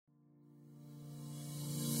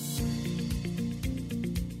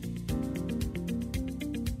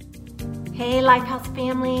Hey Lifehouse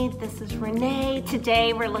family, this is Renee.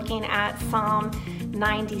 Today we're looking at Psalm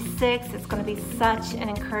 96. It's going to be such an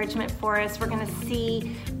encouragement for us. We're going to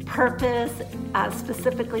see purpose,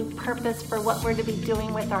 specifically purpose for what we're to be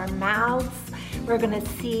doing with our mouths. We're going to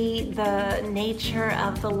see the nature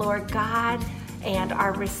of the Lord God and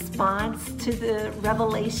our response to the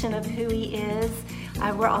revelation of who He is.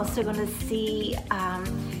 We're also going to see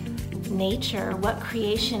nature, what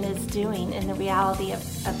creation is doing in the reality of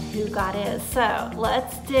who God is. So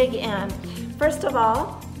let's dig in. First of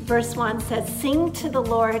all, verse 1 says, "Sing to the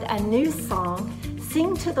Lord a new song.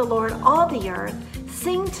 Sing to the Lord all the earth.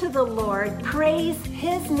 Sing to the Lord. Praise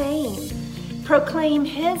His name. Proclaim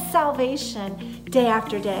His salvation day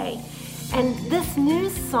after day." And this new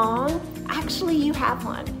song, actually you have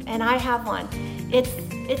one, and I have one. It's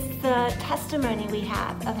the testimony we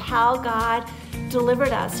have of how God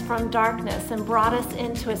delivered us from darkness and brought us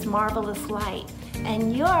into His marvelous light.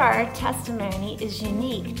 And your testimony is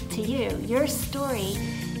unique to you. Your story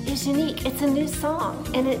is unique. It's a new song,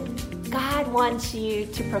 and God wants you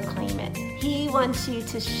to proclaim it. He wants you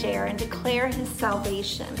to share and declare His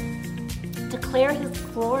salvation, declare His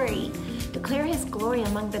glory. Declare His glory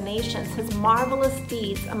among the nations, His marvelous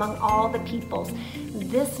deeds among all the peoples.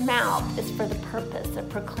 This mouth is for the purpose of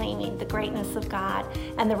proclaiming the greatness of God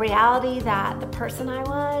and the reality that the person I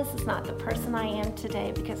was is not the person I am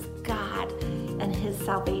today because God and His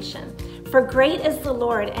salvation. For great is the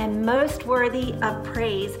Lord and most worthy of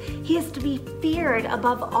praise. He is to be feared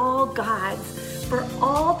above all gods, for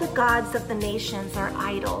all the gods of the nations are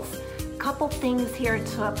idols. Couple things here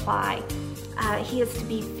to apply. He is to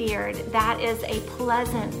be feared. That is a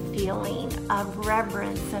pleasant feeling of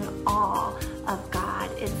reverence and awe of God.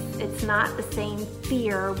 It's not the same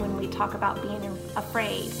fear when we talk about being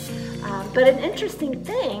afraid. But an interesting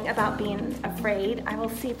thing about being afraid, I will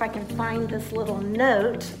see if I can find this little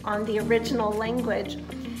note on the original language.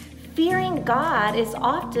 Fearing God is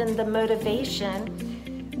often the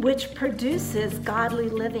motivation which produces godly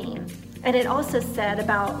living. And it also said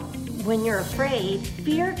about when you're afraid,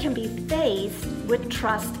 fear can be faced with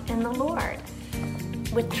trust in the Lord.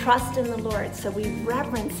 With trust in the Lord. So we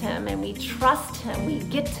reverence Him and we trust Him. We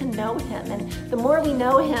get to know Him. And the more we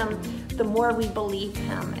know Him, the more we believe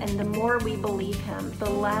Him. And the more we believe Him, the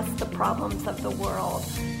less the problems of the world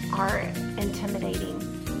are intimidating.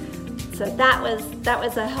 So that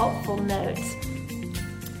was a helpful note.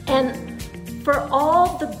 And for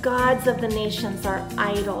all the gods of the nations are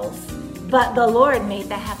idols, but the Lord made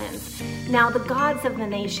the heavens. Now, the gods of the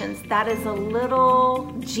nations, that is a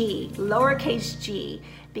little g, lowercase g,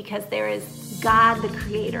 because there is God the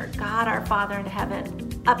Creator, God our Father in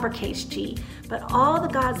heaven, uppercase G. But all the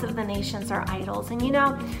gods of the nations are idols. And you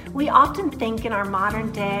know, we often think in our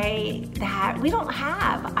modern day that we don't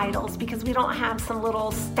have idols because we don't have some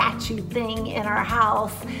little statue thing in our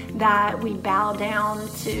house that we bow down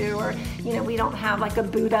to, or you know, we don't have like a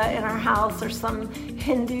Buddha in our house or some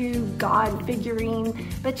Hindu god figurine.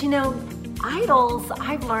 But you know, idols,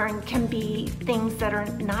 I've learned, can be things that are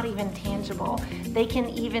not even tangible. They can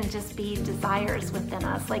even just be desires within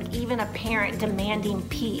us, like even a parent demanding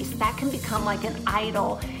peace. That can become like an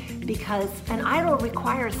idol because an idol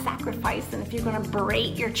requires sacrifice. And if you're going to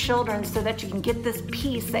berate your children so that you can get this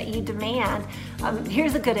peace that you demand,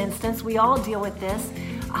 here's a good instance. We all deal with this.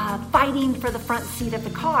 Fighting for the front seat of the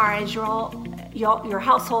car as your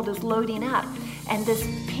household is loading up. And this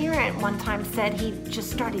parent one time said he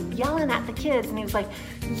just started yelling at the kids, and he was like,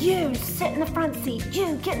 "You sit in the front seat,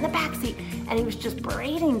 you get in the back seat." And he was just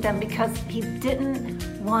berating them because he didn't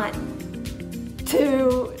want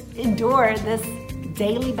to endure this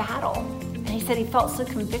daily battle. And he said he felt so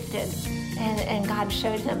convicted, and God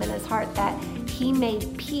showed him in his heart that he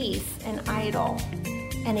made peace an idol,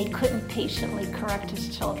 and he couldn't patiently correct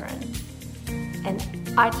his children. And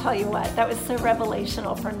I tell you what, that was so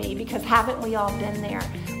revelational for me, because haven't we all been there?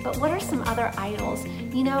 But what are some other idols?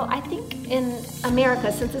 You know, I think in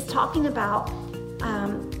America, since it's talking about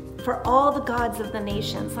for all the gods of the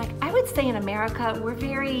nations, like I would say in America, we're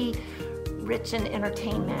very rich in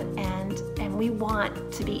entertainment, and we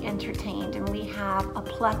want to be entertained, and we have a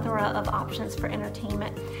plethora of options for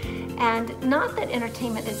entertainment. And not that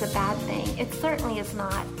entertainment is a bad thing, it certainly is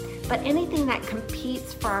not. But anything that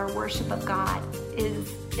competes for our worship of God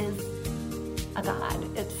is a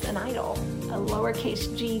god. It's an idol, a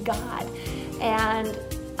lowercase g god. And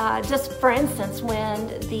just for instance, when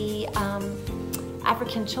the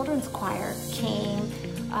African Children's Choir came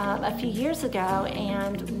a few years ago,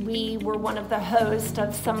 and we were one of the hosts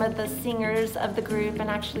of some of the singers of the group, and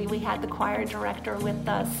actually we had the choir director with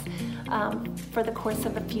us for the course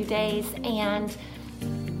of a few days. And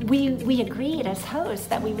we agreed as hosts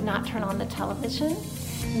that we would not turn on the television,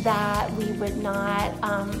 that we would not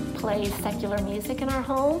play secular music in our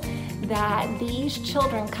home, that these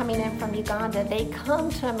children coming in from Uganda, they come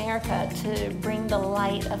to America to bring the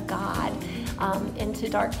light of God into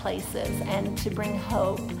dark places and to bring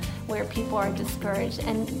hope where people are discouraged.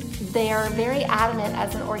 And they are very adamant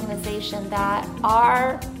as an organization that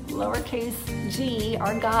our lowercase g,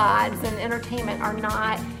 our gods and entertainment are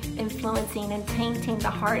not influencing and tainting the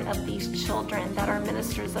heart of these children that are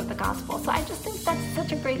ministers of the gospel. So I just think that's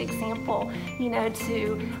such a great example,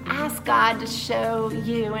 to ask God to show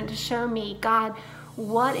you and to show me, God,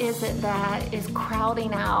 what is it that is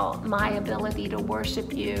crowding out my ability to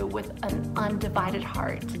worship you with an undivided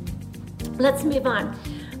heart? Let's move on.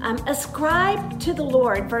 Ascribe to the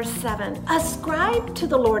Lord, verse 7. Ascribe to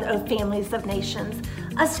the Lord, O families of nations.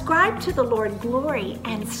 Ascribe to the Lord glory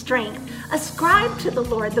and strength. Ascribe to the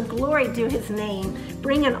Lord the glory due his name.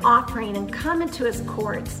 Bring an offering and come into his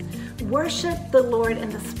courts. Worship the Lord in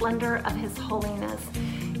the splendor of his holiness.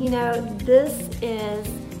 This is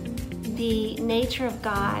the nature of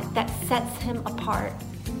God that sets him apart.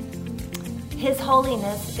 His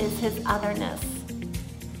holiness is his otherness.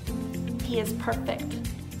 He is perfect.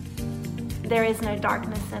 There is no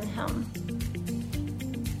darkness in him.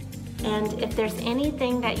 And if there's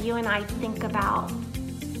anything that you and I think about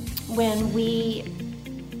when we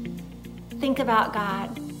think about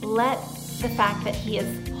God, let the fact that he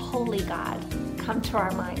is holy God come to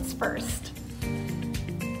our minds first.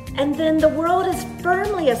 And then the world is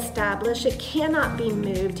firmly established. It cannot be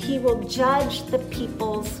moved. He will judge the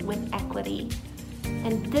peoples with equity.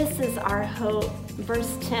 And this is our hope.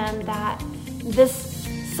 Verse 10, that this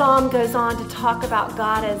psalm goes on to talk about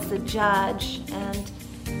God as the judge, and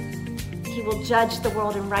he will judge the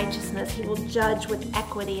world in righteousness. He will judge with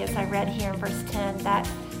equity, as I read here in verse 10, that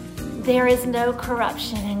there is no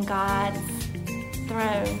corruption in God's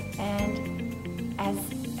throne. And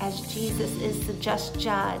as Jesus is the just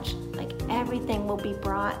judge, like everything will be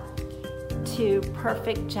brought to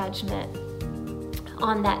perfect judgment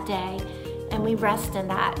on that day. And we rest in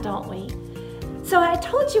that, don't we? So I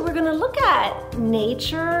told you we're going to look at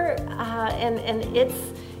nature and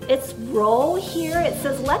its role here. It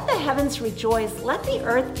says, let the heavens rejoice, let the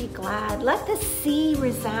earth be glad, let the sea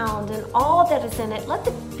resound and all that is in it, let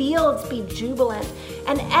the fields be jubilant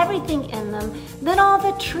and everything in them. Then all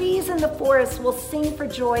the trees in the forest will sing for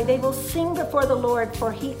joy. They will sing before the Lord,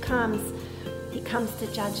 for he comes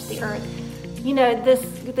to judge the earth.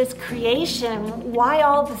 This creation, why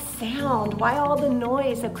all the sound? Why all the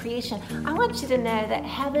noise of creation? I want you to know that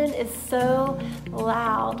heaven is so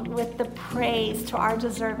loud with the praise to our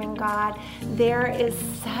deserving God. There is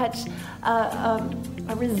such a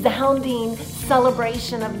resounding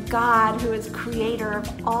celebration of God, who is creator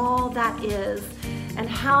of all that is. And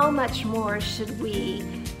how much more should we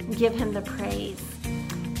give him the praise?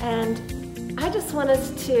 And I just want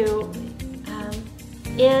us to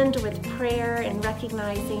end with prayer and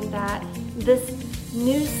recognizing that this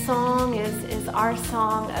new song is our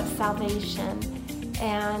song of salvation.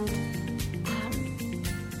 And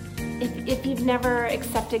if you've never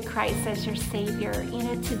accepted Christ as your Savior,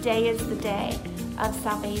 today is the day of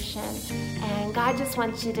salvation. And God just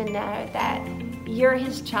wants you to know that you're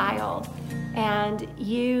his child and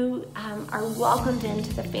you are welcomed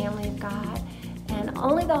into the family of God. And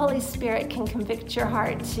only the Holy Spirit can convict your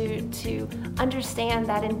heart to understand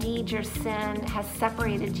that indeed your sin has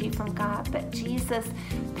separated you from God, but Jesus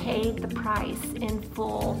paid the price in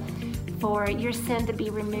full for your sin to be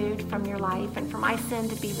removed from your life and for my sin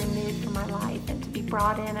to be removed from my life and to be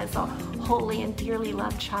brought in as a holy and dearly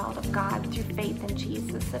loved child of God through faith in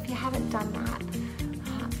Jesus. So if you haven't done that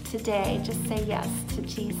today, just say yes to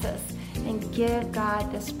Jesus and give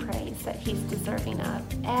God this praise that he's deserving of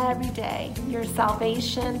every day. Your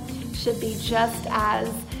salvation should be just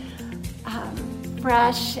as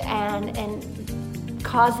fresh and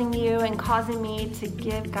causing you and causing me to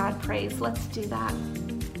give God praise. Let's do that.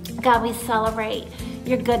 God, we celebrate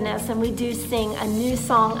your goodness and we do sing a new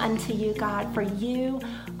song unto you, God, for you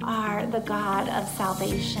are the God of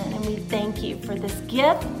salvation. And we thank you for this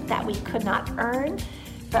gift that we could not earn,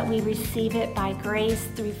 but we receive it by grace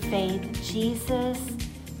through faith. Jesus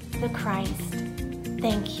the Christ,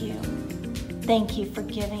 thank you. Thank you for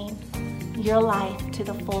giving your life to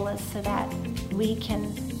the fullest so that we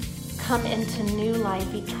can come into new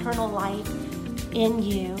life, eternal life in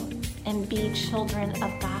you and be children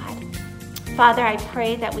of God. Father, I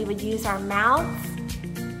pray that we would use our mouths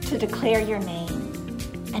to declare your name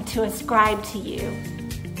and to ascribe to you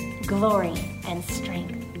glory and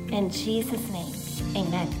strength. In Jesus' name.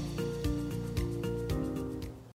 Amen.